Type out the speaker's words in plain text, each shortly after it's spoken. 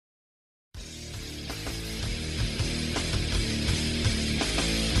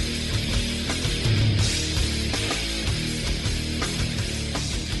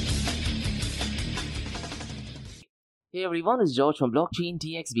Hey everyone, it's George from Blockchain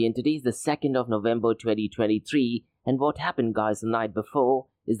TXB and today is the 2nd of November 2023 and what happened guys the night before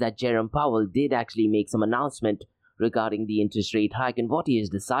is that Jerome Powell did actually make some announcement regarding the interest rate hike, and what he has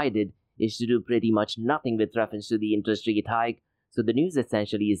decided is to do pretty much nothing with reference to the interest rate hike. So the news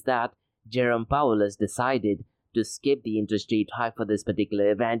essentially is that Jerome Powell has decided to skip the interest rate hike for this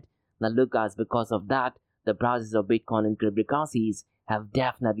particular event. Now look guys, because of that, the prices of Bitcoin and cryptocurrencies have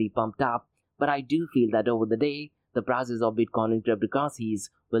definitely pumped up, but I do feel that over the day, the prices of Bitcoin and cryptocurrencies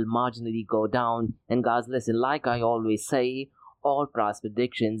will marginally go down. And guys, listen, like I always say, all price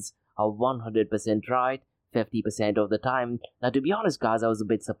predictions are 100% right 50% of the time. Now, to be honest, guys, I was a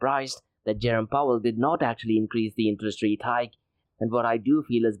bit surprised that Jerome Powell did not actually increase the interest rate hike. And what I do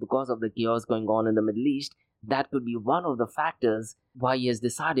feel is because of the chaos going on in the Middle East, that could be one of the factors why he has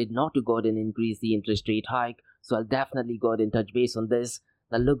decided not to go ahead and increase the interest rate hike. So I'll definitely go ahead and touch base on this.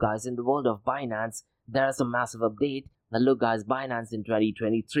 Now, look, guys, in the world of Binance, there is a massive update. Now look guys, Binance in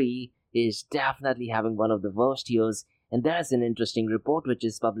 2023 is definitely having one of the worst years, and there is an interesting report which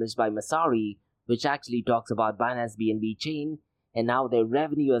is published by Masari which actually talks about Binance BNB chain, and now their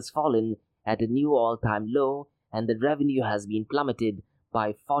revenue has fallen at a new all-time low and the revenue has been plummeted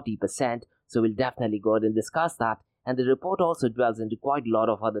by 40%. So we'll definitely go ahead and discuss that, and the report also dwells into quite a lot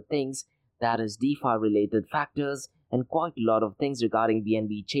of other things, that is DeFi related factors and quite a lot of things regarding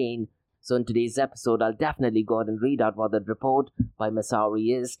BNB chain. So in today's episode, I'll definitely go ahead and read out what that report by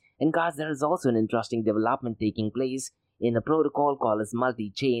Masari is. And guys, there is also an interesting development taking place in a protocol called as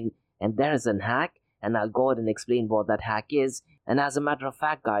Multichain. And there is a hack, and I'll go ahead and explain what that hack is. And as a matter of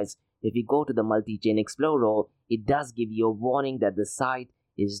fact, guys, if you go to the Multichain Explorer, it does give you a warning that the site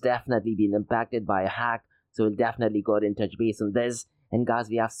is definitely being impacted by a hack. So we'll definitely go ahead and touch base on this. And guys,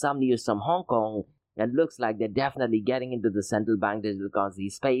 we have some news from Hong Kong. And looks like they're definitely getting into the central bank digital currency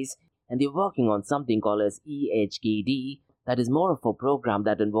space. And they're working on something called as EHKD, that is more of a program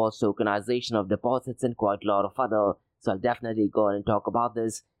that involves tokenization of deposits and quite a lot of other. So I'll definitely go ahead and talk about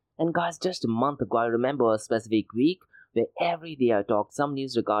this. And guys, just a month ago, I remember a specific week where every day I talked some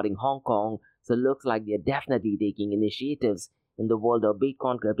news regarding Hong Kong. So it looks like they're definitely taking initiatives in the world of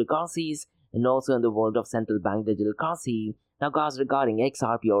Bitcoin cryptocurrencies and also in the world of central bank digital currency. Now guys, regarding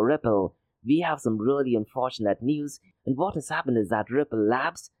XRP or Ripple, we have some really unfortunate news. And what has happened is that Ripple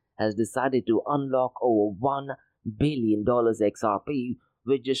Labs has decided to unlock over $1 billion XRP,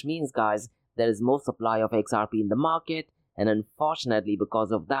 which just means, guys, there is more supply of XRP in the market, and unfortunately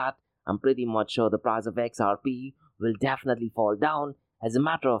because of that, I'm pretty much sure the price of XRP will definitely fall down. As a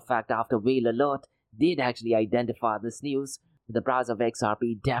matter of fact, after Whale Alert did actually identify this news, the price of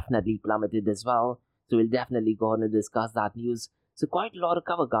XRP definitely plummeted as well. So we'll definitely go on and discuss that news. So quite a lot of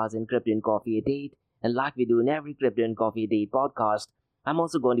cover, guys, in Crypto and Coffee at 8, and like we do in every Crypto and Coffee at 8 podcast, I'm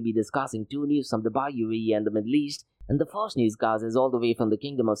also going to be discussing two news from Dubai, UAE and the Middle East. And the first news, guys, is all the way from the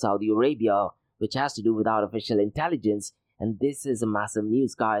Kingdom of Saudi Arabia, which has to do with artificial intelligence. And this is a massive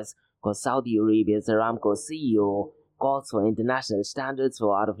news, guys, because Saudi Arabia's Aramco CEO calls for international standards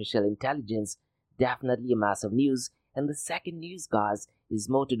for artificial intelligence. Definitely a massive news. And the second news, guys, is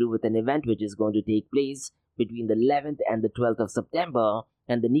more to do with an event which is going to take place between the 11th and the 12th of September.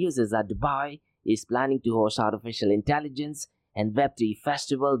 And the news is that Dubai is planning to host artificial intelligence and Web3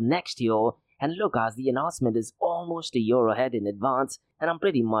 Festival next year. And look guys, the announcement is almost a year ahead in advance, and I'm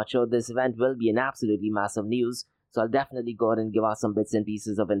pretty much sure this event will be an absolutely massive news. So I'll definitely go ahead and give out some bits and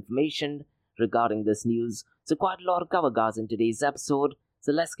pieces of information regarding this news. So quite a lot of cover, guys, in today's episode.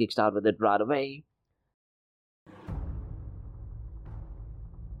 So let's kickstart with it right away.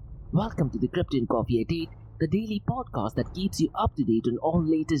 Welcome to the Crypto and Coffee at 8, the daily podcast that keeps you up to date on all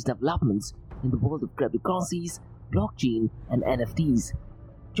latest developments in the world of cryptocurrencies, blockchain and NFTs.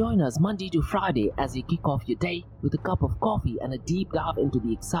 Join us Monday to Friday as you kick off your day with a cup of coffee and a deep dive into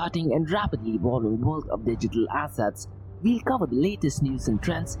the exciting and rapidly evolving world of digital assets. We'll cover the latest news and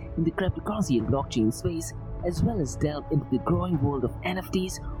trends in the cryptocurrency and blockchain space, as well as delve into the growing world of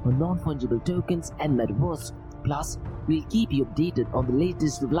NFTs or non-fungible tokens and metaverse. Plus, we'll keep you updated on the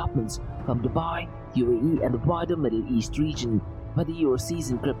latest developments from Dubai, UAE and the wider Middle East region. Whether you're a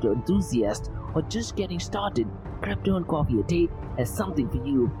seasoned crypto enthusiast or just getting started, Crypto and Coffee at 8 has something for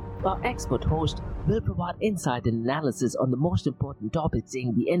you. Our expert host will provide insight and analysis on the most important topics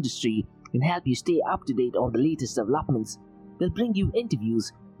in the industry and help you stay up to date on the latest developments. We'll bring you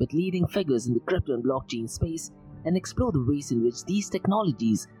interviews with leading figures in the crypto and blockchain space and explore the ways in which these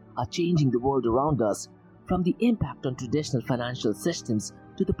technologies are changing the world around us, from the impact on traditional financial systems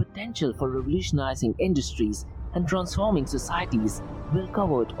to the potential for revolutionizing industries and transforming societies. We'll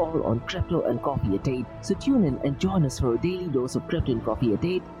cover it all on Crypto and Coffee at 8, so tune in and join us for a daily dose of Crypto and Coffee at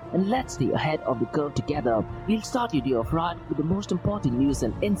 8, and let's stay ahead of the curve together. We'll start your day off right with the most important news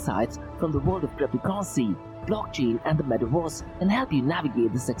and insights from the world of cryptocurrency, blockchain and the metaverse, and help you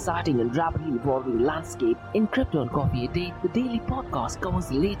navigate this exciting and rapidly evolving landscape. In Crypto and Coffee at 8, the daily podcast covers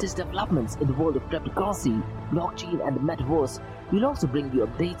the latest developments in the world of cryptocurrency, blockchain and the metaverse. We'll also bring you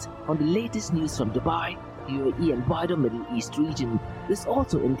updates on the latest news from Dubai, UAE and wider Middle East region. This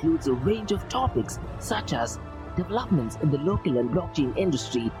also includes a range of topics such as developments in the local and blockchain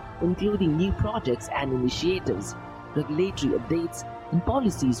industry, including new projects and initiatives, regulatory updates, and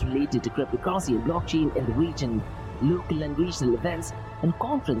policies related to cryptocurrency and blockchain in the region, local and regional events and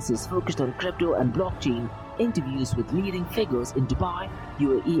conferences focused on crypto and blockchain, interviews with leading figures in Dubai,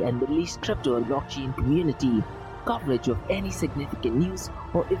 UAE and Middle East crypto and blockchain community, coverage of any significant news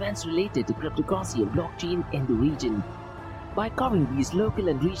or events related to cryptocurrency and blockchain in the region. By covering these local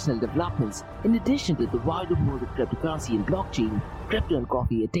and regional developments, in addition to the wider world of cryptocurrency and blockchain, Crypto and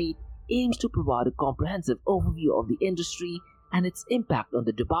Coffee at 8 aims to provide a comprehensive overview of the industry and its impact on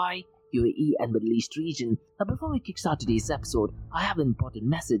the Dubai, UAE and Middle East region. Now before we kickstart today's episode, I have an important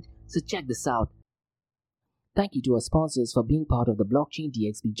message, so check this out. Thank you to our sponsors for being part of the Blockchain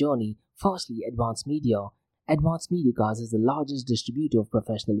DXB journey. Firstly, Advanced Media. Advanced Media, guys, is the largest distributor of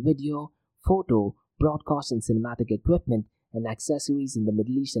professional video, photo, broadcast and cinematic equipment and accessories in the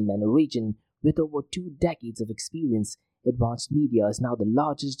Middle East and MENA region. With over 2 decades of experience, Advanced Media is now the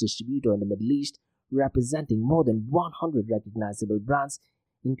largest distributor in the Middle East, representing more than 100 recognizable brands,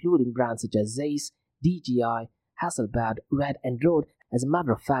 including brands such as Zeiss, DJI, Hasselblad, Red and Rode. As a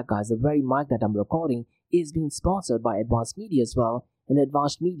matter of fact, guys, the very mic that I'm recording is being sponsored by Advanced Media as well, and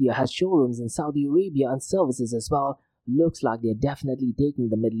Advanced Media has showrooms in Saudi Arabia and services as well. Looks like they're definitely taking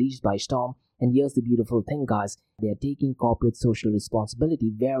the Middle East by storm. And here's the beautiful thing, guys, they're taking corporate social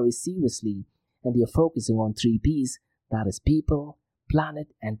responsibility very seriously, and they're focusing on 3 P's, that is people,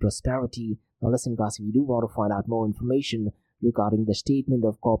 planet and prosperity. Now listen, guys, if you do want to find out more information regarding the statement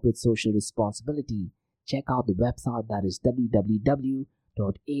of corporate social responsibility, check out the website, that is www.amt.tv.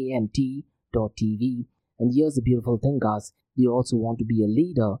 And here's the beautiful thing, guys, they also want to be a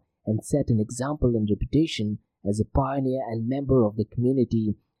leader and set an example and reputation as a pioneer and member of the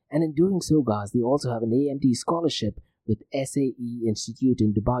community. And in doing so, guys, they also have an AMT scholarship with SAE Institute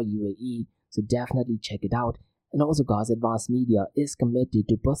in Dubai, UAE, so definitely check it out. And also, guys, Advanced Media is committed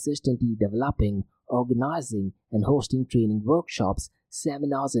to persistently developing, organizing and hosting training workshops,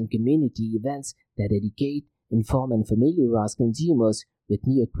 seminars and community events that educate, inform and familiarize consumers with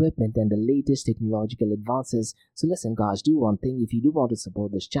new equipment and the latest technological advances. So listen, guys, do one thing. If you do want to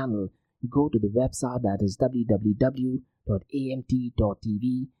support this channel, go to the website, that is www.amt.tv,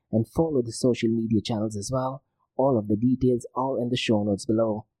 and follow the social media channels as well. All of the details are in the show notes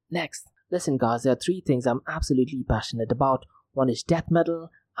below. Next, listen, guys, there are 3 things I'm absolutely passionate about. One is death metal,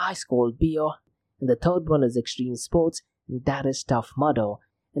 ice cold beer, and the third one is extreme sports, and that is Tough Mudder.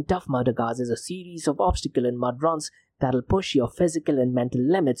 And Tough Mudder, guys, is a series of obstacle and mud runs that'll push your physical and mental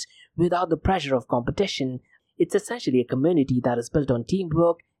limits without the pressure of competition. It's essentially a community that is built on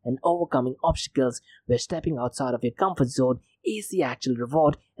teamwork and overcoming obstacles, where stepping outside of your comfort zone is the actual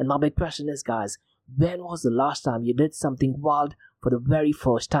reward. And my big question is, guys, when was the last time you did something wild for the very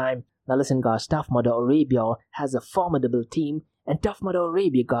first time? Now listen, guys, Tough Mudder Arabia has a formidable team, and Tough Mudder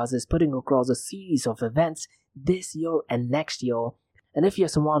Arabia, guys, is putting across a series of events this year and next year. And if you're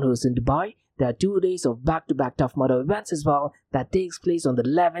someone who's in Dubai, there are 2 days of back-to-back Tough Mudder events as well that takes place on the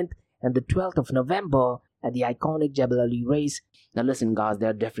 11th and the 12th of November at the iconic Jebel Ali race. Now listen, guys, there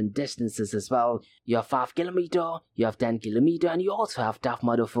are different distances as well. You have 5 kilometer, you have 10 kilometer, and you also have Tough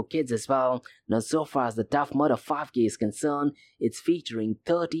Mudder for kids as well. Now so far as the Tough Mudder 5K is concerned, it's featuring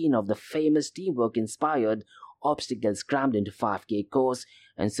 13 of the famous teamwork inspired obstacles crammed into 5K course,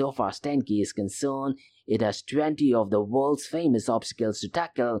 and so far as 10K is concerned, it has 20 of the world's famous obstacles to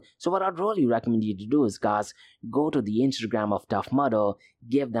tackle. So what I'd really recommend you to do is, guys, go to the Instagram of Tough Mudder,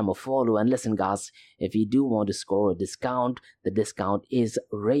 give them a follow, and listen, guys, if you do want to score a discount, the discount is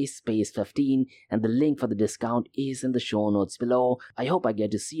RACESpace15, and the link for the discount is in the show notes below. I hope I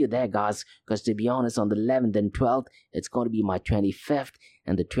get to see you there, guys, because to be honest, on the 11th and 12th, it's going to be my 25th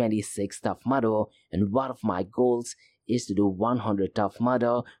and the 26th Tough Mudder, and one of my goals is to do 100 Tough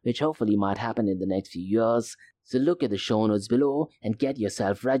Mudder, which hopefully might happen in the next few years. So look at the show notes below and get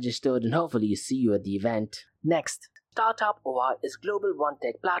yourself registered, and hopefully see you at the event. Next, Startup OI is global one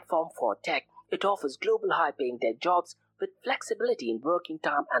tech platform for tech. It offers global high-paying tech jobs with flexibility in working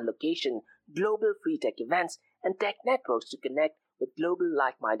time and location, global free tech events, and tech networks to connect with global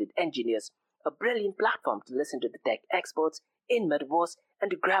like-minded engineers. a brilliant platform to listen to the tech experts in Metaverse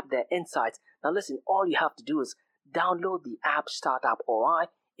and to grab their insights. Now listen, all you have to do is download the app Startup OI.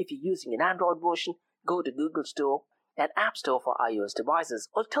 If you're using an Android version, go to Google Store and App Store for iOS devices.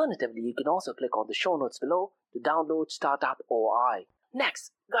 Alternatively, you can also click on the show notes below to download Startup OI.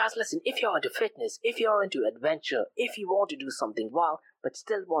 Next, guys, listen, if you're into fitness, if you're into adventure, if you want to do something wild but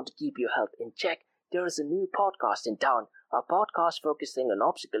still want to keep your health in check, there is a new podcast in town, a podcast focusing on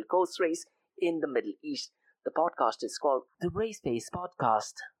obstacle course race in the Middle East. The podcast is called the Race Pace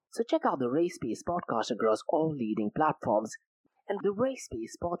Podcast. So check out the Race Pace Podcast across all leading platforms. And the Race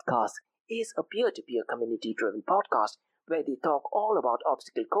Pace Podcast is a peer-to-peer community-driven podcast where they talk all about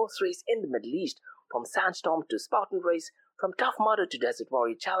obstacle course race in the Middle East, from Sandstorm to Spartan Race, from Tough Mudder to Desert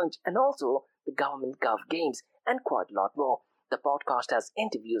Warrior Challenge, and also the Government Gov Games, and quite a lot more. The podcast has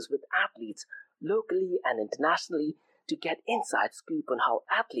interviews with athletes locally and internationally to get inside scoop on how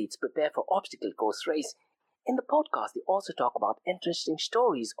athletes prepare for obstacle course race. In the podcast, they also talk about interesting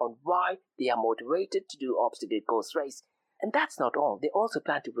stories on why they are motivated to do obstacle course race. And that's not all. They also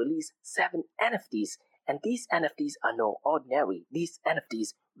plan to release 7 NFTs. And these NFTs are no ordinary. These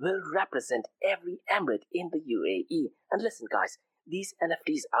NFTs will represent every emirate in the UAE. And listen, guys, these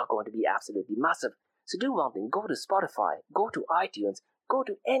NFTs are going to be absolutely massive. So do one thing, go to Spotify, go to iTunes, go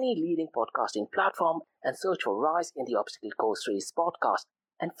to any leading podcasting platform and search for Rise in the Obstacle Course Race podcast.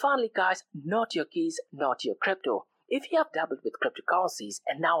 And finally, guys, not your keys, not your crypto. If you have dabbled with cryptocurrencies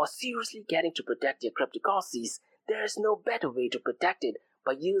and now are seriously getting to protect your cryptocurrencies, there is no better way to protect it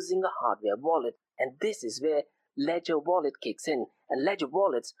by using a hardware wallet. And this is where Ledger Wallet kicks in. And Ledger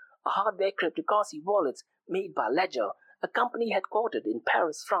Wallets are hardware cryptocurrency wallets made by Ledger, a company headquartered in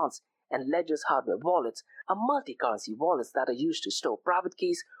Paris, France. And Ledger's hardware wallets are multi-currency wallets that are used to store private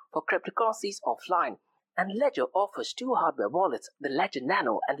keys for cryptocurrencies offline. And Ledger offers 2 hardware wallets, the Ledger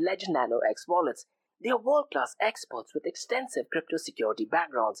Nano and Ledger Nano X wallets. They are world-class experts with extensive crypto security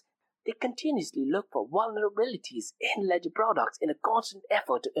backgrounds. They continuously look for vulnerabilities in Ledger products in a constant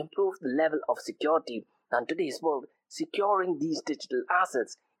effort to improve the level of security. Now, in today's world, securing these digital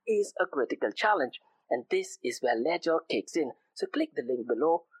assets is a critical challenge, and this is where Ledger kicks in. So click the link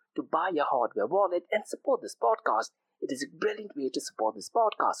below to buy your hardware wallet and support this podcast. It is a brilliant way to support this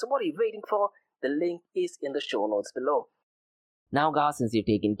podcast. So what are you waiting for? The link is in the show notes below. Now, guys, since you've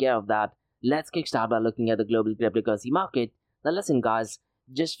taken care of that, let's kickstart by looking at the global cryptocurrency market. Now, listen, guys,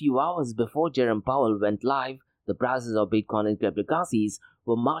 just few hours before Jerome Powell went live, the prices of Bitcoin and cryptocurrencies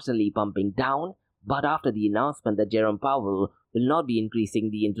were marginally pumping down. But after the announcement that Jerome Powell will not be increasing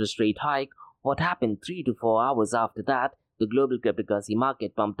the interest rate hike, what happened 3 to 4 hours after that, the global cryptocurrency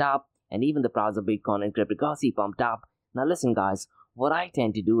market pumped up, and even the price of Bitcoin and cryptocurrency pumped up. Now listen, guys, what I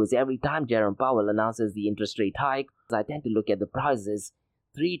tend to do is every time Jerome Powell announces the interest rate hike, I tend to look at the prices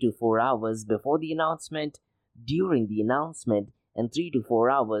 3 to 4 hours before the announcement, during the announcement, and 3 to 4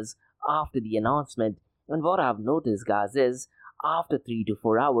 hours after the announcement. And what I've noticed, guys, is after 3 to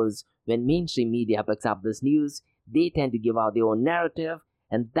 4 hours, when mainstream media picks up this news, they tend to give out their own narrative,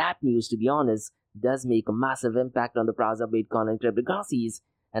 and that news, to be honest, does make a massive impact on the price of Bitcoin and cryptocurrencies.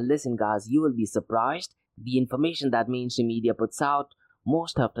 And listen, guys, you will be surprised. The information that mainstream media puts out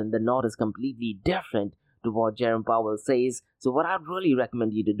most often than not is completely different to what Jerome Powell says. So what I'd really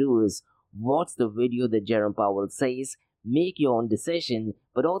recommend you to do is watch the video that Jerome Powell says, make your own decision,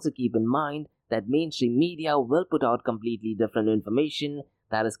 but also keep in mind that mainstream media will put out completely different information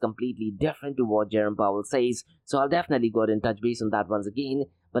that is completely different to what Jerome Powell says. So I'll definitely go ahead and touch base on that once again.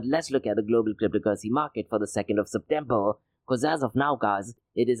 But let's look at the global cryptocurrency market for the 2nd of September. Because as of now, guys,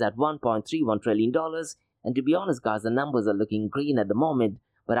 it is at $1.31 trillion. And to be honest, guys, the numbers are looking green at the moment.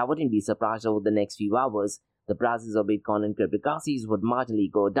 But I wouldn't be surprised over the next few hours, the prices of Bitcoin and cryptocurrencies would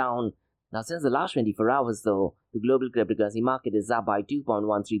marginally go down. Now, since the last 24 hours, though, the global cryptocurrency market is up by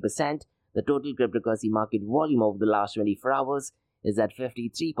 2.13%. The total cryptocurrency market volume over the last 24 hours is at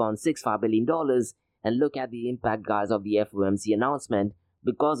 $53.65 billion. And look at the impact, guys, of the FOMC announcement.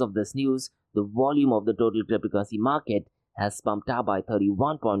 Because of this news, the volume of the total cryptocurrency market has pumped up by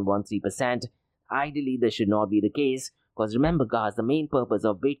 31.13%. Ideally, this should not be the case, because remember, guys, the main purpose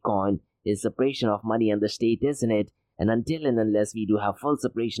of Bitcoin is separation of money and the state, isn't it? And until and unless we do have full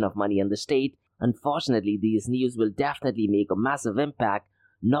separation of money and the state, unfortunately, these news will definitely make a massive impact,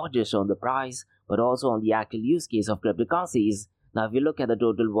 not just on the price, but also on the actual use case of cryptocurrencies. Now, if you look at the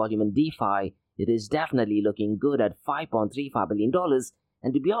total volume in DeFi, it is definitely looking good at $5.35 billion.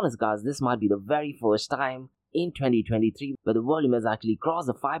 And to be honest, guys, this might be the very first time in 2023 where the volume has actually crossed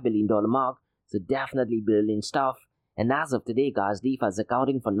the $5 billion mark. So definitely brilliant stuff. And as of today, guys, DeFi is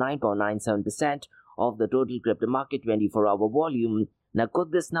accounting for 9.97% of the total crypto market 24-hour volume. Now,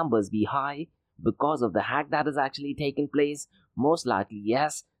 could these numbers be high because of the hack that has actually taken place? Most likely,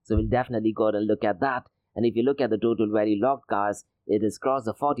 yes. So we'll definitely go and look at that. And if you look at the total value locked, guys, it has crossed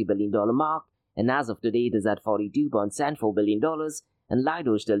the $40 billion mark. And as of today, it is at $42.74 billion. And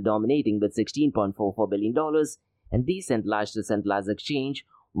Lido is still dominating with $16.44 billion. And decentralized to centralized exchange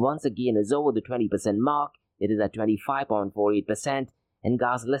once again is over the 20% mark. It is at 25.48%. And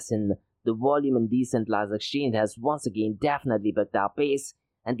guys, listen, the volume in decentralized exchange has once again definitely picked up pace.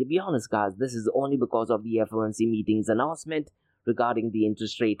 And to be honest, guys, this is only because of the FOMC meeting's announcement regarding the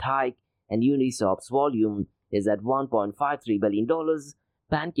interest rate hike. And Uniswap's volume is at $1.53 billion.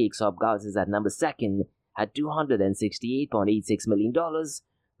 PancakeSwap, guys, is at number 2nd at $268.86 million.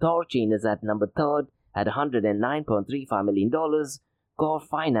 Thorchain is at number 3rd at $109.35 million. Core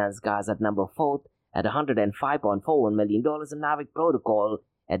Finance, guys, at number 4th at $105.41 million. And Mavic Protocol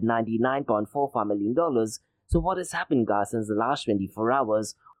at $99.45 million. So what has happened, guys, since the last 24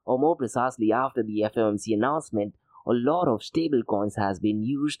 hours, or more precisely after the FOMC announcement, a lot of stable coins has been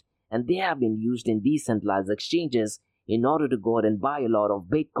used, and they have been used in decentralized exchanges in order to go out and buy a lot of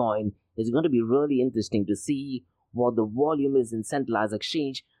Bitcoin. It's going to be really interesting to see what the volume is in centralized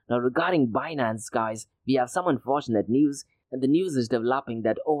exchange. Now, regarding Binance, guys, we have some unfortunate news, and the news is developing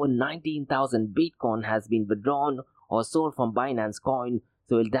that over 19,000 Bitcoin has been withdrawn or sold from Binance Coin.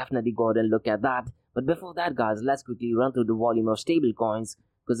 So we'll definitely go out and look at that. But before that, guys, let's quickly run through the volume of stable coins,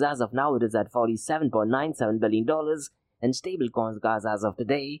 because as of now, it is at $47.97 billion. And stable coins, guys, as of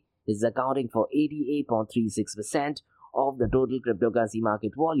today, is accounting for 88.36% of the total cryptocurrency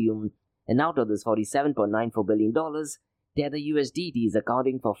market volume. And out of this $47.94 billion, Tether USDT is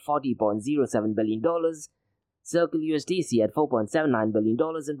accounting for $40.07 billion, Circle USDC at $4.79 billion,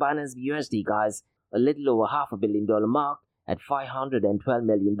 and Binance USD, guys, a little over $500 million mark at $512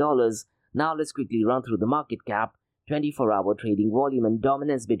 million. Now let's quickly run through the market cap, 24-hour trading volume, and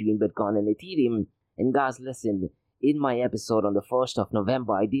dominance between Bitcoin and Ethereum. And guys, listen, in my episode on the 1st of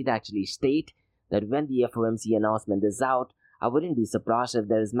November, I did actually state that when the FOMC announcement is out, I wouldn't be surprised if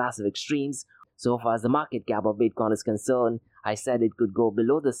there is massive extremes. So far as the market cap of Bitcoin is concerned, I said it could go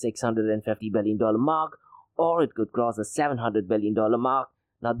below the $650 billion mark, or it could cross the $700 billion mark.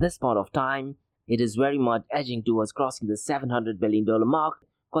 Now, this point of time, it is very much edging towards crossing the $700 billion mark,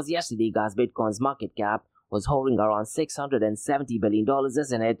 because yesterday, guys, Bitcoin's market cap was hovering around $670 billion,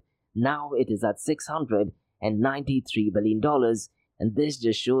 isn't it? Now it is at $693 billion. And this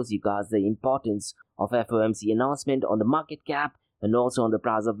just shows you guys the importance of FOMC announcement on the market cap and also on the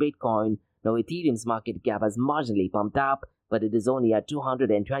price of Bitcoin. Now, Ethereum's market cap has marginally pumped up, but it is only at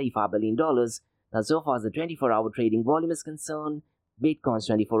 $225 billion. Now, so far as the 24-hour trading volume is concerned, Bitcoin's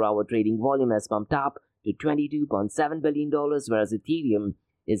 24-hour trading volume has pumped up to $22.7 billion, whereas Ethereum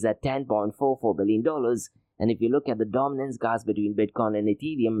is at $10.44 billion. And if you look at the dominance, guys, between Bitcoin and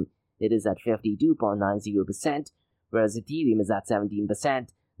Ethereum, it is at 52.90%, whereas Ethereum is at 17%.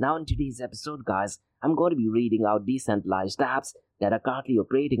 Now, in today's episode, guys, I'm going to be reading out decentralized apps that are currently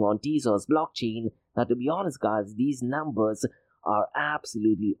operating on Tezos blockchain. Now, to be honest, guys, these numbers are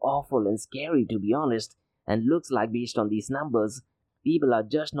absolutely awful and scary, to be honest. And looks like based on these numbers, people are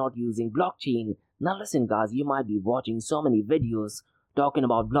just not using blockchain. Now, listen, guys, you might be watching so many videos talking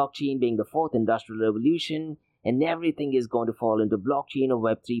about blockchain being the 4th industrial revolution and everything is going to fall into blockchain or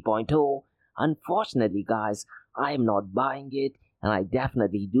Web 3.0. Unfortunately, guys, I am not buying it, and I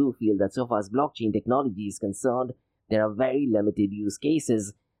definitely do feel that so far as blockchain technology is concerned, there are very limited use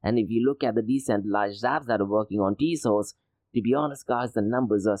cases. And if you look at the decentralized apps that are working on Tezos, to be honest, guys, the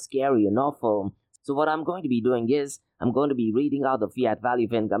numbers are scary and awful. So what I'm going to be doing is, I'm going to be reading out the fiat value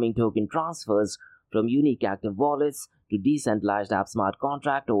of incoming token transfers from unique active wallets to decentralized app smart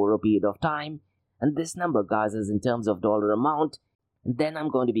contract over a period of time. And this number, guys, is in terms of dollar amount. And then I'm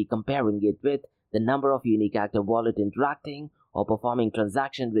going to be comparing it with the number of unique active wallet interacting or performing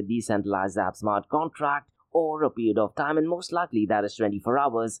transactions with decentralized app smart contract over a period of time, and most likely that is 24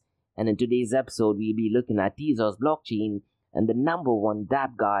 hours. And in today's episode, we'll be looking at Tezos blockchain, and the number one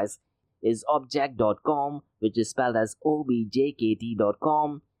dApp, guys, is object.com, which is spelled as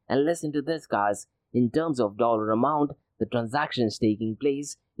objkt.com. And listen to this, guys, in terms of dollar amount, the transactions taking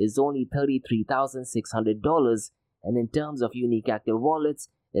place is only $33,600, and in terms of unique active wallets,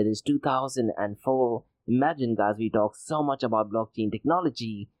 it is 2004. Imagine, guys, we talk so much about blockchain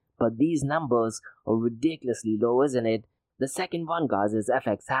technology, but these numbers are ridiculously low, isn't it? The second one, guys, is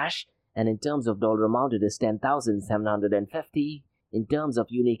FX hash, and in terms of dollar amount, it is 10,750. In terms of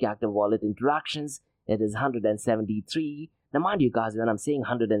unique active wallet interactions, it is 173. Now, mind you, guys, when I'm saying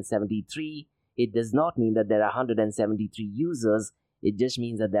 173, it does not mean that there are 173 users. It just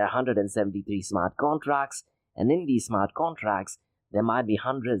means that there are 173 smart contracts, and in these smart contracts, there might be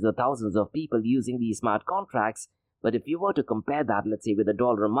hundreds or thousands of people using these smart contracts, but if you were to compare that, let's say, with the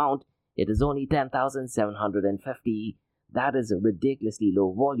dollar amount, it is only 10,750. That is a ridiculously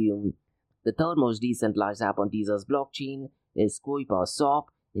low volume. The third most decentralized app on Tezos blockchain is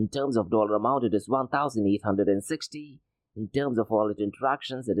Swap. In terms of dollar amount, it is 1,860. In terms of wallet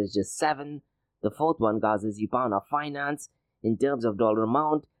interactions, it is just 7. The fourth one, guys, is Upana Finance. In terms of dollar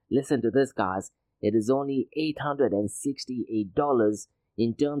amount, listen to this, guys, it is only $868.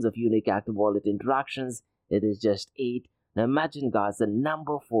 In terms of unique active wallet interactions, it is just 8. Now imagine, guys, the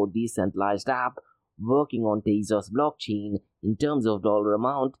number 4 decentralized app working on Tezos blockchain. In terms of dollar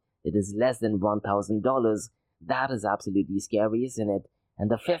amount, it is less than $1,000. That is absolutely scary, isn't it? And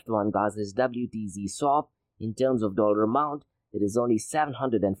the fifth one, guys, is WTZ Swap. In terms of dollar amount, it is only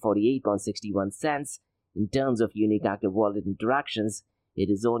 748.61 cents. In terms of unique active wallet interactions, it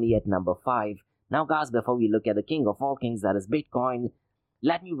is only at number 5. Now, guys, before we look at the king of all kings, that is Bitcoin,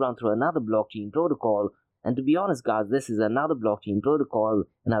 let me run through another blockchain protocol. And to be honest, guys, this is another blockchain protocol,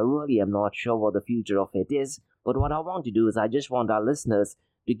 and I really am not sure what the future of it is. But what I want to do is I just want our listeners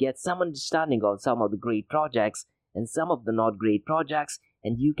to get some understanding of some of the great projects and some of the not great projects,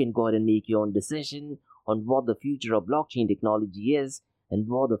 and you can go ahead and make your own decision on what the future of blockchain technology is and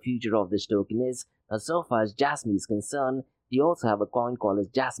what the future of this token is. Now, so far as Jasmy is concerned, they also have a coin called as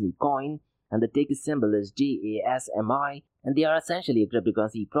Jasmy Coin, and the ticker symbol is JASMI, and they are essentially a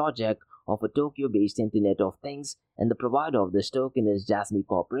cryptocurrency project of a Tokyo-based Internet of Things, and the provider of this token is Jasmy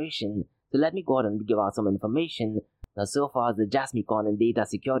Corporation. So let me go ahead and give out some information. Now, so far as the Jasmy Coin and data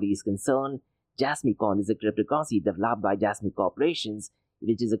security is concerned, Jasmy Coin is a cryptocurrency developed by Jasmy Corporations,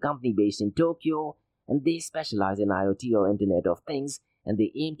 which is a company based in Tokyo, and they specialize in IoT or Internet of Things, and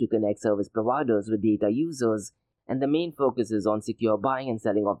they aim to connect service providers with data users, and the main focus is on secure buying and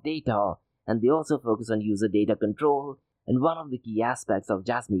selling of data, and they also focus on user data control. And one of the key aspects of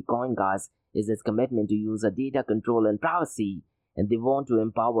Jasmy Coin, guys, is its commitment to user data control and privacy, and they want to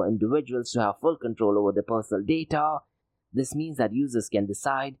empower individuals to have full control over their personal data. This means that users can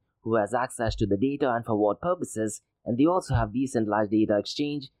decide who has access to the data and for what purposes, and they also have decentralized data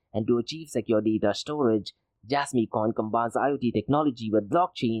exchange. And to achieve secure data storage, Jasmy Coin combines IoT technology with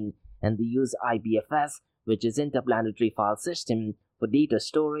blockchain, and they use IPFS, which is Interplanetary File System, for data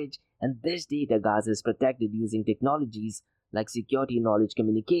storage. And this data, guys, is protected using technologies like Security Knowledge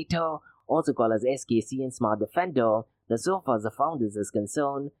Communicator, also called as SKC and Smart Defender. Now, so far as the founders is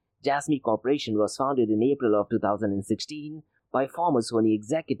concerned, Jasmy Corporation was founded in April of 2016 by former Sony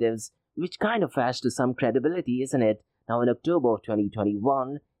executives, which kind of adds to some credibility, isn't it? Now, in October of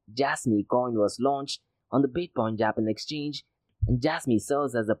 2021, Jasmy Coin was launched on the Bitcoin Japan exchange, and Jasmy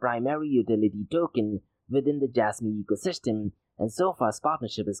serves as the primary utility token within the Jasmy ecosystem. And so far as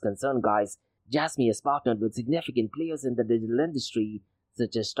partnership is concerned, guys, Jasmy has partnered with significant players in the digital industry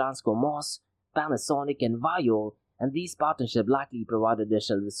such as Transco Moss, Panasonic, and Vio, and these partnerships likely provide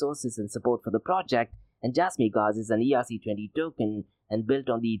additional resources and support for the project. And Jasmy, guys, is an ERC20 token and built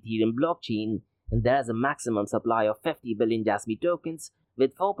on the Ethereum blockchain, and there is a maximum supply of 50 billion Jasmy tokens,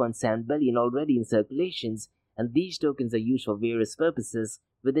 with 4.7 billion already in circulations, and these tokens are used for various purposes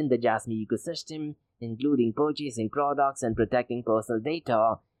within the Jasmy ecosystem, including purchasing products and protecting personal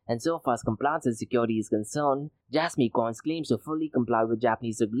data. And so far as compliance and security is concerned, Jasmy Coins claims to fully comply with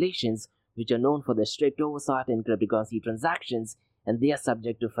Japanese regulations, which are known for their strict oversight in cryptocurrency transactions, and they are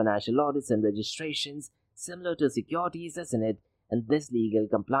subject to financial audits and registrations similar to securities, isn't it? And this legal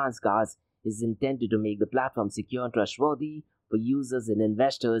compliance, guys, is intended to make the platform secure and trustworthy for users and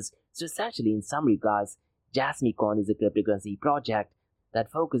investors. So essentially, in summary, guys, Jasmy Coin is a cryptocurrency project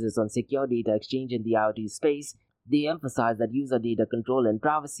that focuses on secure data exchange in the IoT space. They emphasize that user data control and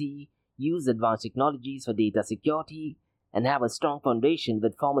privacy, use advanced technologies for data security, and have a strong foundation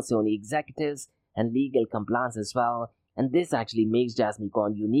with former Sony executives and legal compliance as well. And this actually makes Jasmy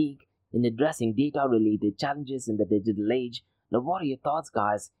Coin unique in addressing data-related challenges in the digital age. Now, what are your thoughts,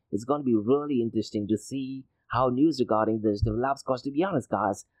 guys? It's going to be really interesting to see how news regarding this develops, because to be honest,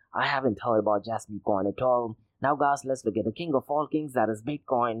 guys, I haven't heard about Jasmy Coin at all. Now, guys, let's forget the king of all kings, that is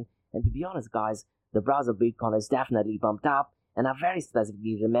Bitcoin. And to be honest, guys, the price of Bitcoin is definitely bumped up, and I very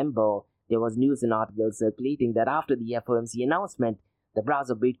specifically remember there was news and articles circulating that after the FOMC announcement, the price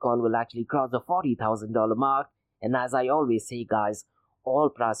of Bitcoin will actually cross the $40,000 mark. And as I always say, guys, all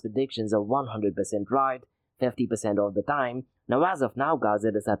price predictions are 100% right, 50% of the time. Now, as of now, guys,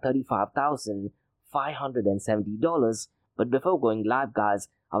 it is at $35,570. But before going live, guys,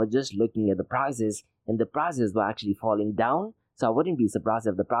 I was just looking at the prices, and the prices were actually falling down. So I wouldn't be surprised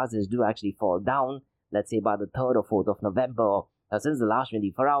if the prices do actually fall down, let's say by the 3rd or 4th of November. Now, since the last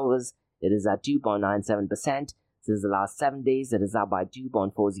 24 hours, it is at 2.97%. Since the last 7 days, it is up by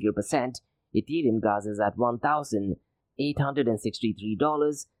 2.40%. Ethereum, guys, is at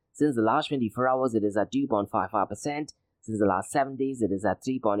 $1,863. Since the last 24 hours, it is at 2.55%. Since the last 7 days, it is at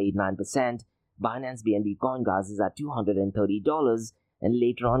 3.89%. Binance BNB coin, guys, is at $230. And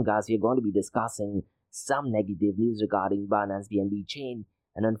later on, guys, we are going to be discussing some negative news regarding Binance BNB chain.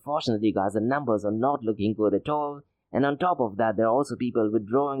 And unfortunately, guys, the numbers are not looking good at all. And on top of that, there are also people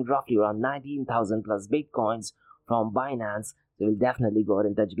withdrawing roughly around 19,000 plus Bitcoins from Binance. So we'll definitely go ahead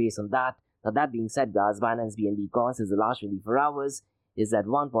and touch base on that. Now, that being said, guys, Binance BNB coins since the last 24 hours is at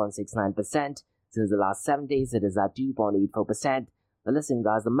 1.69%. Since the last 7 days, it is at 2.84%. Now, listen,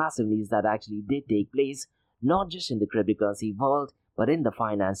 guys, the massive news that actually did take place, not just in the cryptocurrency world, but in the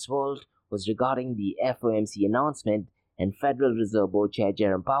finance world, was regarding the FOMC announcement, and Federal Reserve Board Chair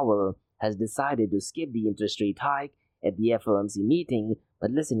Jerome Powell has decided to skip the interest rate hike at the FOMC meeting.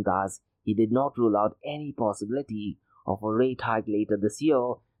 But listen, guys, he did not rule out any possibility of a rate hike later this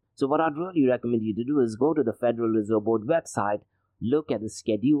year. So what I'd really recommend you to do is go to the Federal Reserve Board website, look at the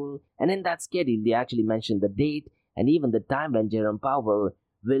schedule, and in that schedule they actually mention the date and even the time when Jerome Powell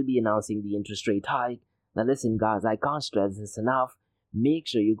will be announcing the interest rate hike. Now listen, guys, I can't stress this enough. Make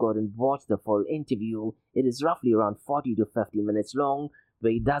sure you go and watch the full interview. It is roughly around 40 to 50 minutes long,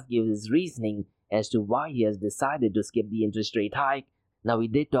 where he does give his reasoning as to why he has decided to skip the interest rate hike. Now, we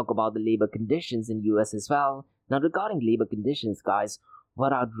did talk about the labor conditions in US as well. Now, regarding labor conditions, guys,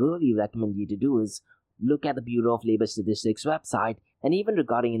 what I'd really recommend you to do is look at the Bureau of Labor Statistics website. And even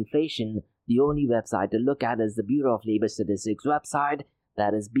regarding inflation, the only website to look at is the Bureau of Labor Statistics website,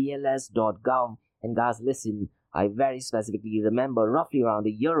 that is bls.gov. And guys, listen, I very specifically remember roughly around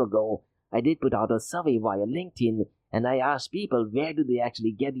a year ago, I did put out a survey via LinkedIn, and I asked people where do they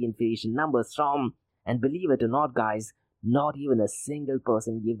actually get the inflation numbers from. And believe it or not, guys, not even a single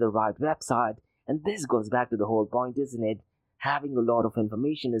person gave the right website. And this goes back to the whole point, isn't it? Having a lot of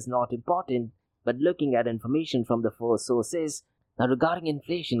information is not important, but looking at information from the first sources. Now, regarding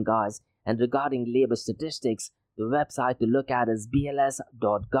inflation, guys, and regarding labor statistics, the website to look at is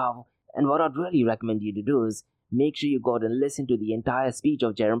bls.gov. And what I'd really recommend you to do is make sure you go and listen to the entire speech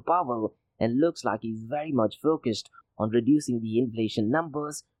of Jerome Powell, and looks like he's very much focused on reducing the inflation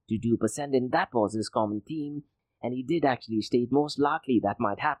numbers to 2%, and that was his common theme. And he did actually state most likely that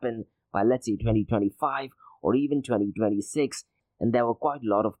might happen by, let's say, 2025 or even 2026. And there were quite a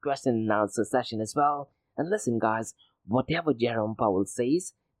lot of question and answer session as well. And listen, guys, whatever Jerome Powell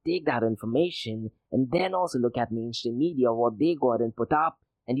says, take that information and then also look at mainstream media, what they go ahead and put up.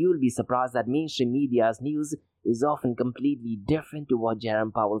 And you will be surprised that mainstream media's news is often completely different to what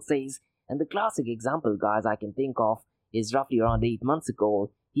Jerome Powell says. And the classic example, guys, I can think of is roughly around 8 months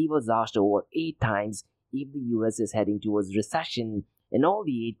ago. He was asked over 8 times if the US is heading towards recession. And all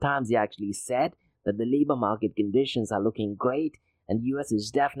the 8 times he actually said that the labor market conditions are looking great and US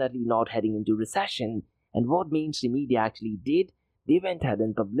is definitely not heading into recession. And what mainstream media actually did, they went ahead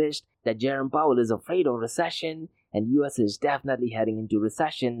and published that Jerome Powell is afraid of recession and US is definitely heading into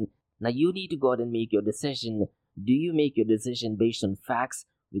recession. Now you need to go ahead and make your decision. Do you make your decision based on facts,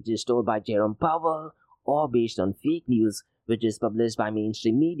 which is told by Jerome Powell, or based on fake news, which is published by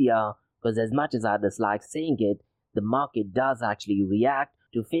mainstream media? Because as much as I dislike saying it, the market does actually react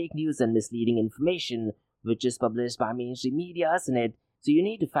to fake news and misleading information, which is published by mainstream media, isn't it? So you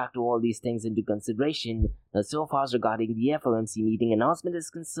need to factor all these things into consideration. Now, so far as regarding the FOMC meeting announcement is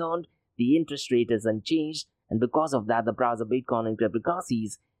concerned, the interest rate is unchanged, and because of that, the price of Bitcoin and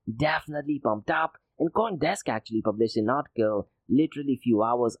cryptocurrencies definitely pumped up. And CoinDesk actually published an article literally few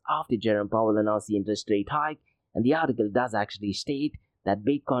hours after Jerome Powell announced the interest rate hike, and the article does actually state that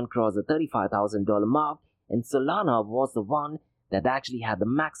Bitcoin crossed the $35,000 mark, and Solana was the one that actually had the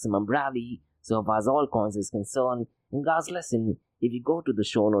maximum rally so far as all coins is concerned. And guys, listen, if you go to the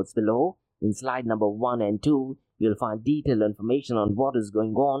show notes below, in slide number 1 and 2, you'll find detailed information on what is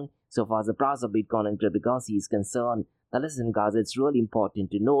going on so far as the price of Bitcoin and cryptocurrency is concerned. Now listen, guys, it's really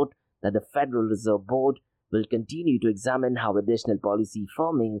important to note that the Federal Reserve Board will continue to examine how additional policy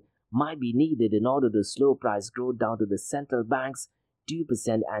firming might be needed in order to slow price growth down to the central bank's 2%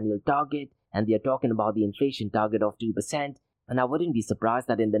 annual target, and they are talking about the inflation target of 2%. And I wouldn't be surprised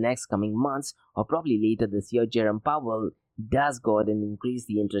that in the next coming months, or probably later this year, Jerome Powell does go ahead and increase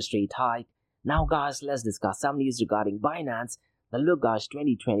the interest rate hike. Now guys, let's discuss some news regarding Binance. Now look guys,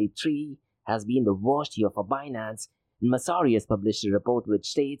 2023 has been the worst year for Binance. And Masari has published a report which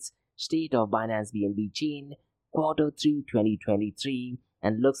states State of Binance BNB Chain Q3 2023,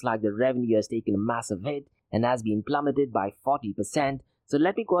 and looks like the revenue has taken a massive hit and has been plummeted by 40%. So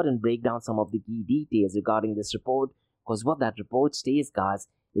let me go ahead and break down some of the key details regarding this report, because what that report states, guys,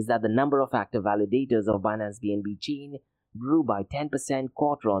 is that the number of active validators of Binance BNB chain grew by 10%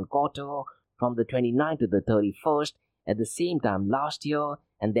 quarter on quarter from the 29th to the 31st at the same time last year,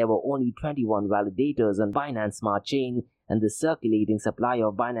 and there were only 21 validators on Binance Smart Chain, and the circulating supply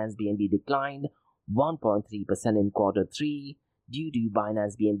of Binance BNB declined 1.3% in quarter 3 due to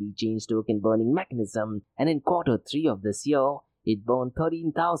Binance BNB chain's token burning mechanism, and in quarter 3 of this year, it burned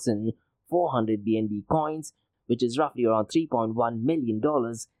 13,400 BNB coins, which is roughly around $3.1 million.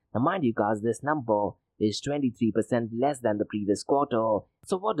 Now mind you guys, this number is 23% less than the previous quarter.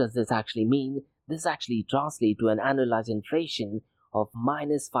 So what does this actually mean? This actually translates to an annualized inflation of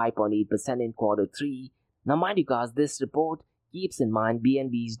minus 5.8% in quarter 3. Now mind you guys, this report keeps in mind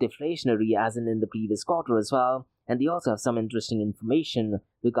BNB's deflationary as in the previous quarter as well, and they also have some interesting information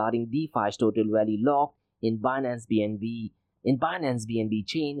regarding DeFi's total value locked in Binance BNB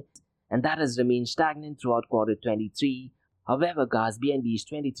chain, and that has remained stagnant throughout quarter 23. However guys, BNB's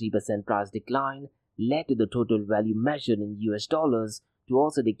 23% price decline led to the total value measured in US dollars to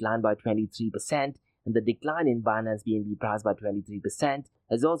also decline by 23%, and the decline in Binance BNB price by 23%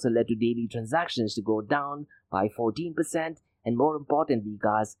 has also led to daily transactions to go down by 14%, and more importantly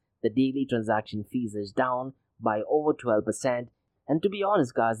guys, the daily transaction fees is down by over 12%. And to be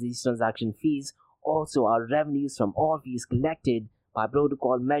honest guys, these transaction fees also are revenues from all fees collected by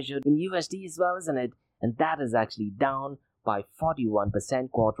protocol measured in USD as well, isn't it? And that is actually down by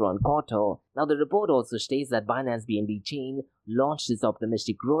 41% quarter on quarter. Now the report also states that Binance BNB chain launched its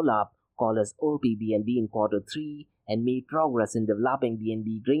optimistic roll-up called as OPBNB in quarter 3 and made progress in developing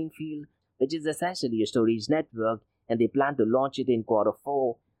BNB Greenfield, which is essentially a storage network, and they plan to launch it in quarter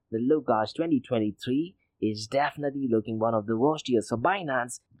 4. The look guys, 2023 is definitely looking one of the worst years for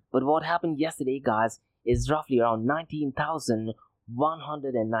Binance, but what happened yesterday guys is roughly around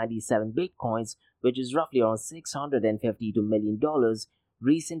 19,197 bitcoins, which is roughly around $652 million,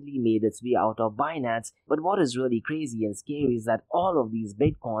 recently made its way out of Binance. But what is really crazy and scary is that all of these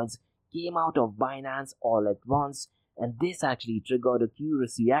bitcoins came out of Binance all at once, and this actually triggered a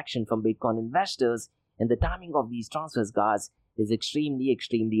curious reaction from Bitcoin investors. And the timing of these transfers guys is extremely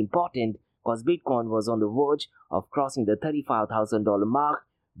important, because Bitcoin was on the verge of crossing the $35,000 mark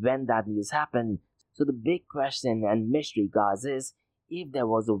when that news happened. So the big question and mystery guys is if there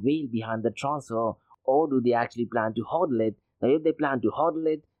was a whale behind the transfer, or do they actually plan to hodl it? Now if they plan to hodl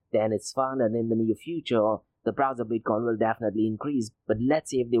it, then it's fine, and in the near future the price of Bitcoin will definitely increase. But let's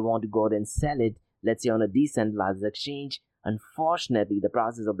say if they want to go ahead and sell it, let's say on a decentralized exchange, unfortunately the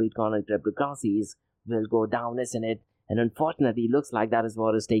prices of Bitcoin and cryptocurrencies will go down, isn't it? And unfortunately it looks like that is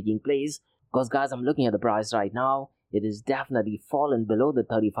what is taking place, because guys, I'm looking at the price right now. It is definitely fallen below the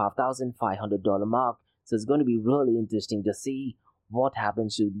 $35,500 mark. So it's going to be really interesting to see what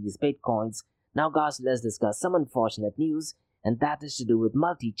happens to these bitcoins. Now guys, let's discuss some unfortunate news, and that is to do with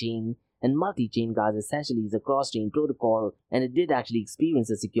Multichain. And Multichain guys essentially is a cross-chain protocol, and it did actually experience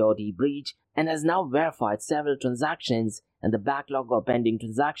a security breach and has now verified several transactions and the backlog of pending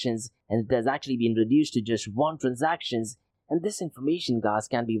transactions, and it has actually been reduced to just 1 transaction. And this information guys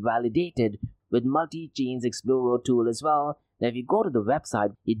can be validated with Multichain's Explorer tool as well. Now if you go to the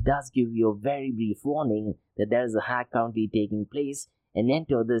website, it does give you a very brief warning that there is a hack currently taking place, and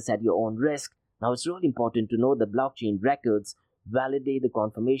enter this at your own risk. Now it's really important to know that blockchain records validate the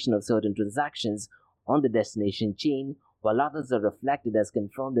confirmation of certain transactions on the destination chain, while others are reflected as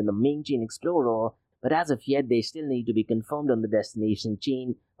confirmed in the main chain Explorer, but as of yet they still need to be confirmed on the destination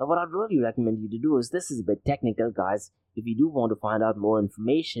chain. Now what I'd really recommend you to do is, this is a bit technical guys, if you do want to find out more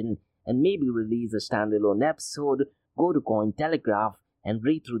information and maybe release a standalone episode, go to Cointelegraph and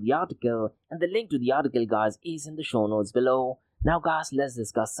read through the article, and the link to the article guys is in the show notes below. Now guys, let's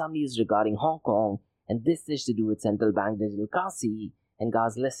discuss some news regarding Hong Kong, and this is to do with central bank digital currency. And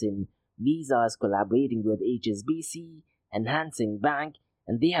guys, listen, Visa is collaborating with HSBC and Hang Seng Bank,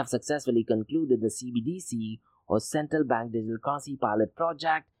 and they have successfully concluded the CBDC or Central Bank Digital Currency Pilot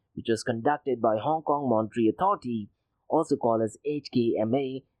Project, which was conducted by Hong Kong Monetary Authority, also called as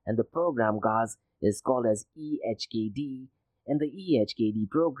HKMA, and the program guys is called as EHKD. And the EHKD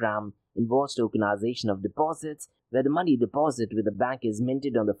program involves tokenization of deposits, where the money deposit with the bank is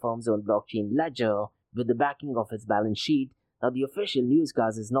minted on the firm's own blockchain ledger with the backing of its balance sheet. Now the official news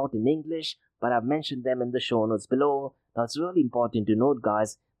guys is not in English, but I've mentioned them in the show notes below. Now it's really important to note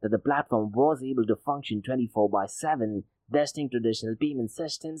guys that the platform was able to function 24/7, besting traditional payment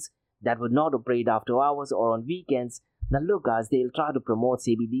systems that would not operate after hours or on weekends. Now look guys, they'll try to promote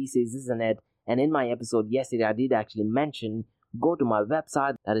CBDCs, isn't it? And in my episode yesterday I did actually mention, go to my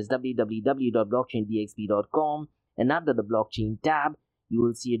website, that is www.blockchaindxp.com, and under the blockchain tab you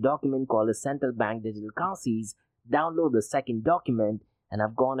will see a document called as Central Bank Digital Currencies. Download the second document, and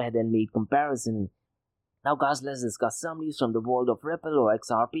I've gone ahead and made comparison. Now guys, let's discuss some news from the world of Ripple or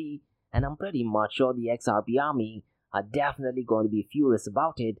XRP, and I'm pretty much sure the XRP army are definitely going to be furious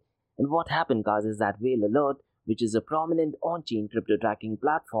about it. And what happened guys is that Whale Alert, which is a prominent on-chain crypto tracking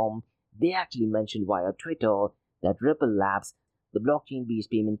platform, they actually mentioned via Twitter that Ripple Labs, the blockchain-based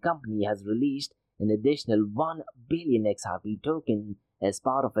payment company, has released an additional 1 billion XRP token as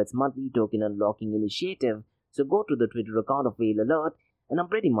part of its monthly token unlocking initiative. So go to the Twitter account of Whale Alert, and I'm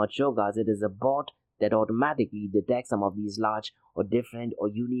pretty much sure guys it is a bot that automatically detects some of these large or different or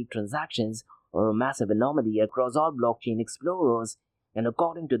unique transactions or a massive anomaly across all blockchain explorers. And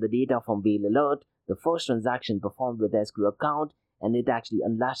according to the data from Whale Alert, the first transaction performed with escrow account, and it actually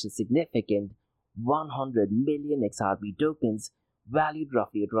unlashed a significant 100 million XRP tokens valued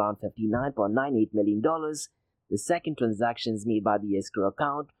roughly at around $59.98 million. The second transactions made by the escrow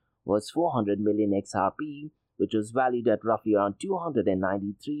account was 400 million XRP, which was valued at roughly around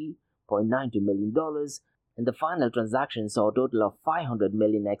 $293.92 million, and the final transaction saw a total of 500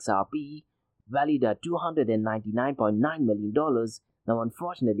 million XRP, valued at $299.9 million. Now,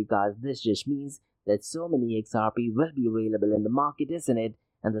 unfortunately, guys, this just means that so many XRP will be available in the market, isn't it?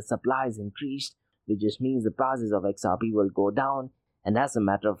 And the supply is increased, which just means the prices of XRP will go down. And as a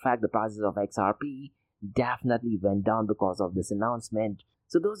matter of fact, the prices of XRP definitely went down because of this announcement.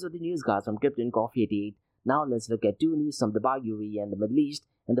 So those were the news, guys, from Crypto and Coffee 88. Now let's look at two news from Dubai, UAE and the Middle East.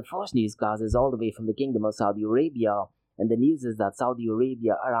 And the first news, guys, is all the way from the Kingdom of Saudi Arabia. And the news is that Saudi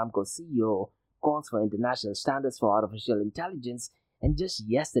Arabia Aramco CEO calls for international standards for artificial intelligence. And just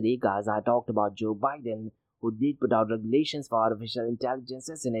yesterday, guys, I talked about Joe Biden, who did put out regulations for artificial intelligence,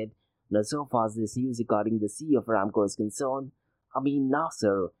 isn't it? Now, so far as this news regarding the CEO of Aramco is concerned, Amin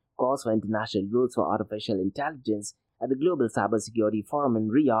Nasser calls for international rules for artificial intelligence at the Global Cybersecurity Forum in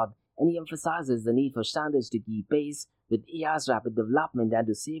Riyadh, and he emphasizes the need for standards to keep pace with AI's rapid development and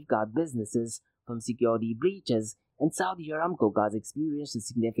to safeguard businesses from security breaches. And Saudi Aramco, guys, experienced a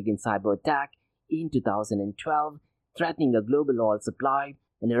significant cyber attack in 2012, threatening a global oil supply,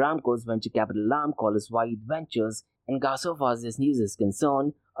 and Aramco's venture capital arm called Wide Ventures. And guys, so far as this news is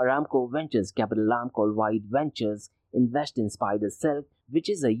concerned, Aramco Ventures capital arm called Wide Ventures invest in Spider Silk, which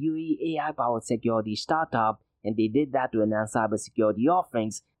is a UAE AI-powered security startup, and they did that to enhance cybersecurity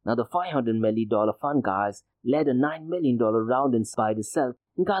offerings. Now, the $500 million fund, guys, led a $9 million round in Spider Silk.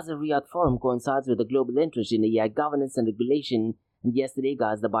 And guys, the Riyadh Forum coincides with the global interest in AI governance and regulation. And yesterday,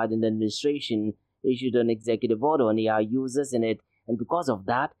 guys, the Biden administration issued an executive order on AI users in it. And because of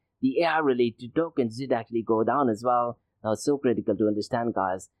that, the AI-related tokens did actually go down as well. Now, it's so critical to understand,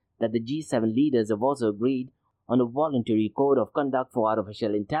 guys, that the G7 leaders have also agreed on a voluntary code of conduct for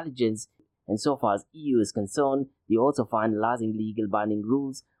artificial intelligence. And so far as EU is concerned, they're also finalizing legal binding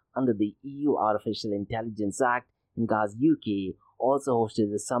rules under the EU Artificial Intelligence Act. And guys, UK also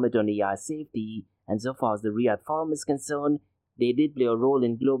hosted the summit on AI safety. And so far as the Riyadh Forum is concerned, they did play a role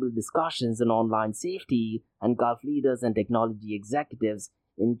in global discussions on online safety, and Gulf leaders and technology executives,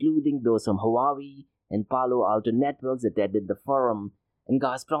 including those from Huawei and Palo Alto Networks, attended the forum. And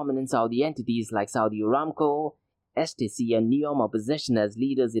guys, prominent Saudi entities like Saudi Aramco, STC and NEOM are positioned as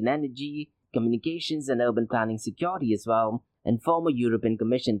leaders in energy, communications and urban planning security as well. And former European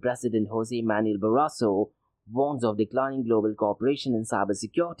Commission President Jose Manuel Barroso warns of declining global cooperation in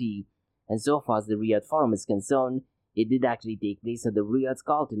cybersecurity. And so far as the Riyadh Forum is concerned, it did actually take place at the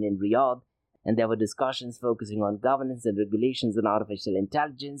Ritz-Carlton in Riyadh, and there were discussions focusing on governance and regulations on artificial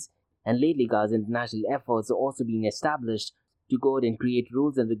intelligence. And lately, guys, international efforts are also being established to go out and create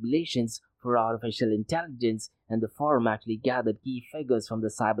rules and regulations for artificial intelligence, and the forum actually gathered key figures from the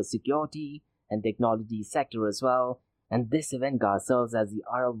cybersecurity and technology sector as well. And this event, guys, serves as the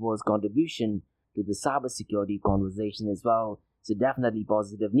Arab world's contribution to the cybersecurity conversation as well. So definitely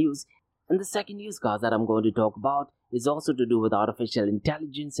positive news. And the second news, guys, that I'm going to talk about is also to do with artificial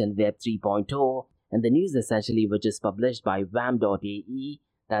intelligence and Web 3.0. And the news essentially, which is published by WAM.ae,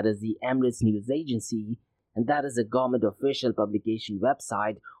 that is the Emirates News Agency, and that is a government official publication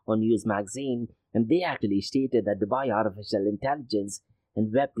website or news magazine. And they actually stated that Dubai Artificial Intelligence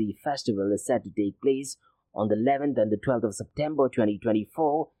and Web 3 Festival is set to take place on the 11th and the 12th of September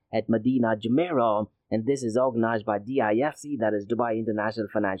 2024 at Medina Jumeirah, and this is organized by DIFC, that is Dubai International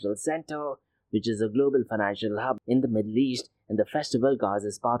Financial Center, which is a global financial hub in the Middle East. And the festival, guys,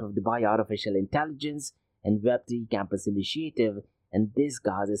 is part of Dubai Artificial Intelligence and Web 3 Campus Initiative, and this,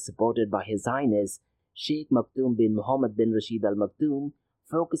 guys, is supported by His Highness Sheikh Maktoum bin Mohammed bin Rashid Al Maktoum,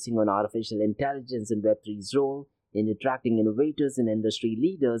 focusing on artificial intelligence and Web 3's role in attracting innovators and industry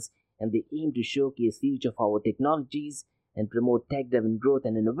leaders, and they aim to showcase future-forward technologies and promote tech-driven growth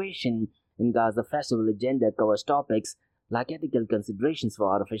and innovation. And guys, the festival agenda covers topics like ethical considerations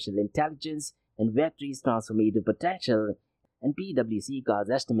for artificial intelligence and Web3's transformative potential. And PwC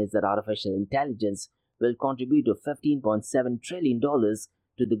estimates that artificial intelligence will contribute to $15.7 trillion to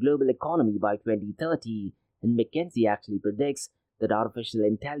the global economy by 2030, and McKinsey actually predicts that artificial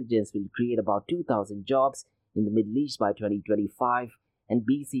intelligence will create about 2,000 jobs in the Middle East by 2025, and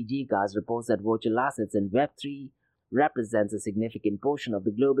BCG reports that virtual assets in Web3 represents a significant portion of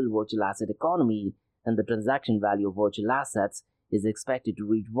the global virtual asset economy, and the transaction value of virtual assets is expected to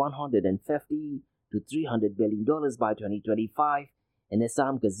reach $150 to $300 billion by 2025, and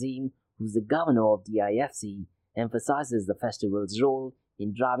Issam Kazim, who's the governor of the IFC, emphasizes the festival's role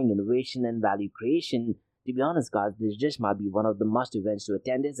in driving innovation and value creation. To be honest, guys, this just might be one of the must events to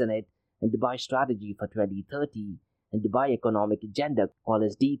attend, isn't it? And Dubai strategy for 2030 and Dubai economic agenda, called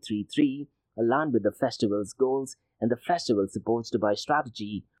as D33, aligned with the festival's goals, and the festival supports Dubai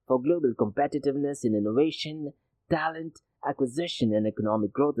strategy for global competitiveness in innovation, talent, acquisition, and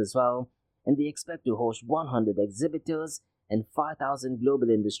economic growth as well. And they expect to host 100 exhibitors and 5,000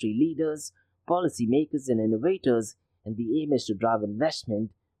 global industry leaders, policymakers, and innovators, and the aim is to drive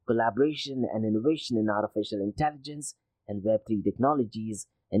investment, collaboration, and innovation in artificial intelligence and Web3 technologies.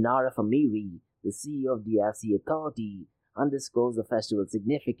 And Nov FOMC, the CEO of the FC Authority, underscores the festival's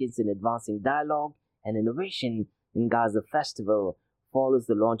significance in advancing dialogue and innovation. In Gaza Festival follows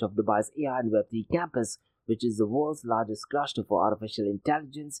the launch of Dubai's AI and Web3 campus, which is the world's largest cluster for artificial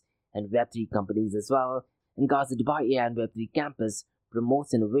intelligence and Web3 companies as well. In Gaza, Dubai AI and Web3 campus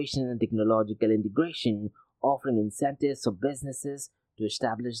promotes innovation and technological integration, offering incentives for businesses to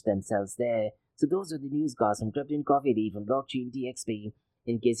establish themselves there. So those are the news, guys, from Crypto and Coffee Day from Blockchain DXP.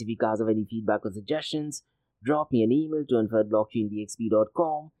 In case if you guys have any feedback or suggestions, drop me an email to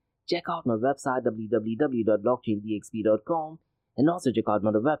info@blockchaindxp.com. Check out my website www.blockchaindxp.com, and also check out my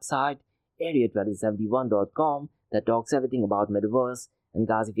other website area2071.com that talks everything about Metaverse. And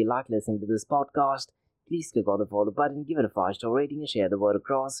guys, if you like listening to this podcast, please click on the follow button, give it a 5-star rating, and share the word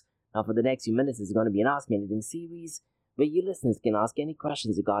across. Now for the next few minutes, it's going to be an Ask Me Anything series where you listeners can ask any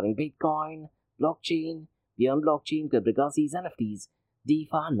questions regarding Bitcoin, blockchain, beyond blockchain, cryptocurrencies, NFTs, DeFi,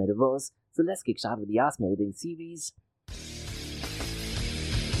 and Metaverse. So let's kick start with the Ask Me Anything series.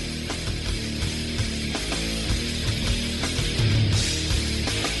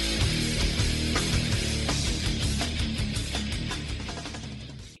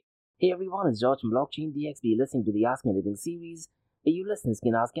 Hey everyone, it's George from Blockchain DXP listening to the Ask Me Anything series where you listeners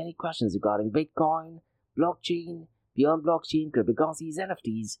can ask any questions regarding Bitcoin, blockchain, beyond blockchain, cryptocurrencies,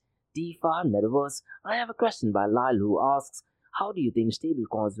 NFTs, DeFi, and Metaverse. I have a question by Lyle who asks, how do you think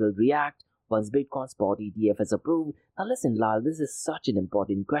stablecoins will react once Bitcoin Spot ETF is approved? Now listen, Lyle, this is such an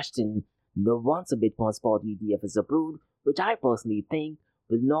important question. Once a Bitcoin Spot ETF is approved, which I personally think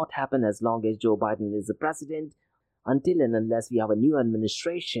will not happen as long as Joe Biden is the president, until and unless we have a new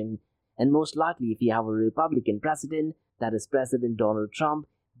administration, and most likely if we have a Republican president, that is President Donald Trump,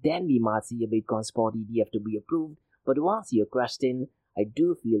 then we might see a Bitcoin Spot ETF to be approved. But to answer your question, I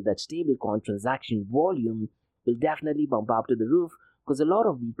do feel that stablecoin transaction volume will definitely bump up to the roof because a lot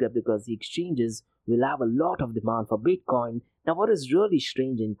of the cryptocurrency exchanges will have a lot of demand for Bitcoin. Now what is really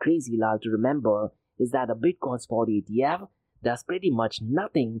strange and crazy, Lal, to remember is that a Bitcoin Spot ETF does pretty much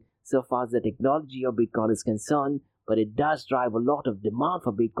nothing so far as the technology of Bitcoin is concerned, but it does drive a lot of demand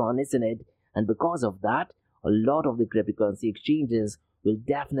for Bitcoin, isn't it? And because of that, a lot of the cryptocurrency exchanges will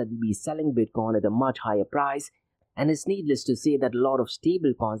definitely be selling Bitcoin at a much higher price. And it's needless to say that a lot of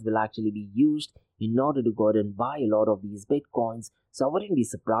stable coins will actually be used in order to go ahead and buy a lot of these Bitcoins. So I wouldn't be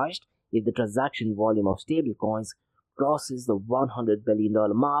surprised if the transaction volume of stable coins crosses the $100 billion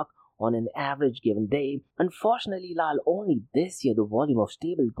mark on an average given day. Unfortunately, Lal, only this year the volume of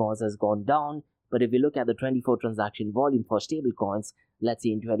stable coins has gone down. But if you look at the 24 transaction volume for stablecoins, let's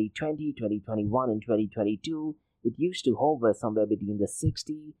say in 2020, 2021, and 2022, it used to hover somewhere between the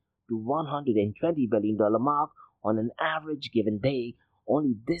 $60 to $120 billion mark on an average given day.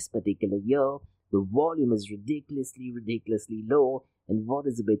 Only this particular year, the volume is ridiculously low. And what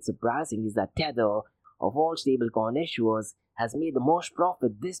is a bit surprising is that Tether, of all stablecoin issuers, has made the most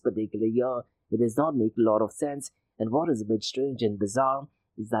profit this particular year. It does not make a lot of sense. And what is a bit strange and bizarre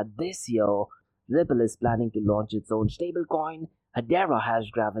is that this year, Ripple is planning to launch its own stablecoin, Hedera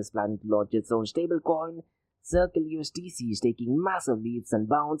Hashgraph is planning to launch its own stablecoin, Circle USDC is taking massive leaps and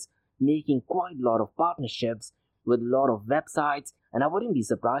bounds, making quite a lot of partnerships with a lot of websites, and I wouldn't be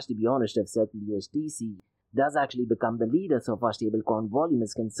surprised, to be honest, if Circle USDC does actually become the leader so far stablecoin volume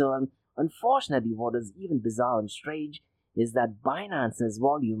is concerned. Unfortunately, what is even bizarre and strange is that Binance's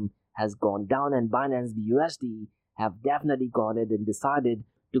volume has gone down, and Binance BUSD have definitely gone ahead and decided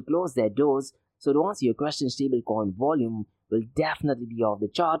to close their doors. So to answer your question, stablecoin volume will definitely be off the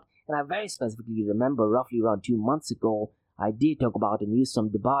chart. And I very specifically remember roughly around 2 months ago, I did talk about a news from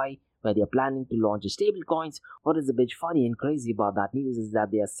Dubai where they are planning to launch a stablecoins. What is a bit funny and crazy about that news is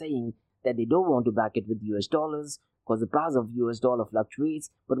that they are saying that they don't want to back it with US dollars because the price of US dollar fluctuates.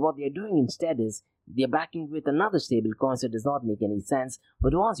 But what they are doing instead is they are backing with another stablecoin, so it does not make any sense.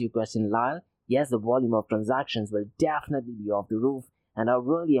 But to answer your question, Lyle, yes, the volume of transactions will definitely be off the roof. And I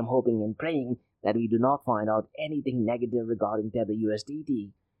really am hoping and praying that we do not find out anything negative regarding Tether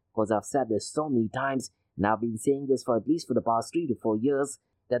USDT. Because I've said this so many times, and I've been saying this for at least for the past 3 to 4 years,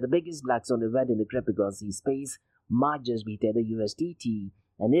 that the biggest black swan event in the cryptocurrency space might just be Tether USDT.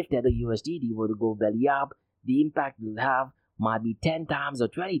 And if Tether USDT were to go belly up, the impact it will have might be 10 times or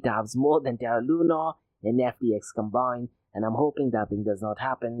 20 times more than Terra Luna and FTX combined. And I'm hoping that thing does not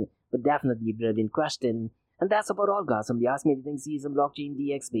happen, but definitely a brilliant question. And that's about all, guys, from the Ask Me Anything season Blockchain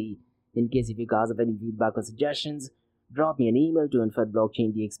DXB. In case if you guys have any feedback or suggestions, drop me an email to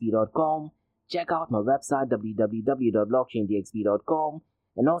info@blockchaindxb.com. Check out my website www.blockchaindxb.com,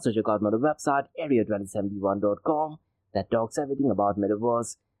 and also check out my other website area2071.com that talks everything about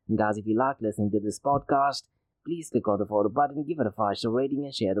metaverse. And guys, if you like listening to this podcast, please click on the follow button, give it a 5-star rating,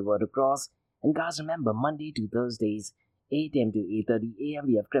 and share the word across. And guys, remember, Monday to Thursdays, 8 a.m. to 8:30 a.m.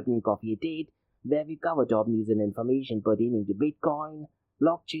 we have Crypto and Coffee at 8, where we cover top news and information pertaining to Bitcoin,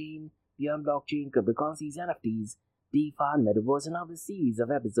 blockchain, beyond blockchain, cryptocurrencies, NFTs, DeFi, and Metaverse. And other series of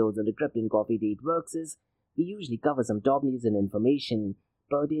episodes on the Crypto and Coffee Date works is we usually cover some top news and information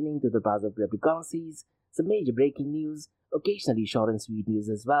pertaining to the price of cryptocurrencies, some major breaking news, occasionally short and sweet news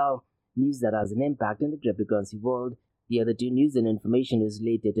as well, news that has an impact in the cryptocurrency world. The other two news and information is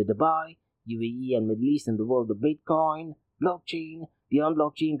related to Dubai, UAE, and Middle East in the world of Bitcoin, blockchain, beyond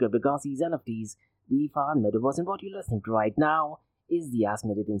blockchain, cryptocurrencies, NFTs, DeFi, and Metaverse. And what you're listening to right now is the Ask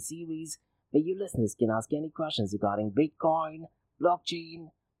Me Anything series, where you listeners can ask any questions regarding Bitcoin,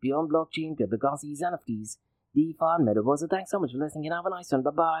 blockchain, beyond blockchain, cryptocurrencies, NFTs, DeFi, and Metaverse. So thanks so much for listening and have a nice one.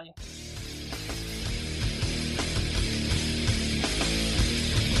 Bye-bye.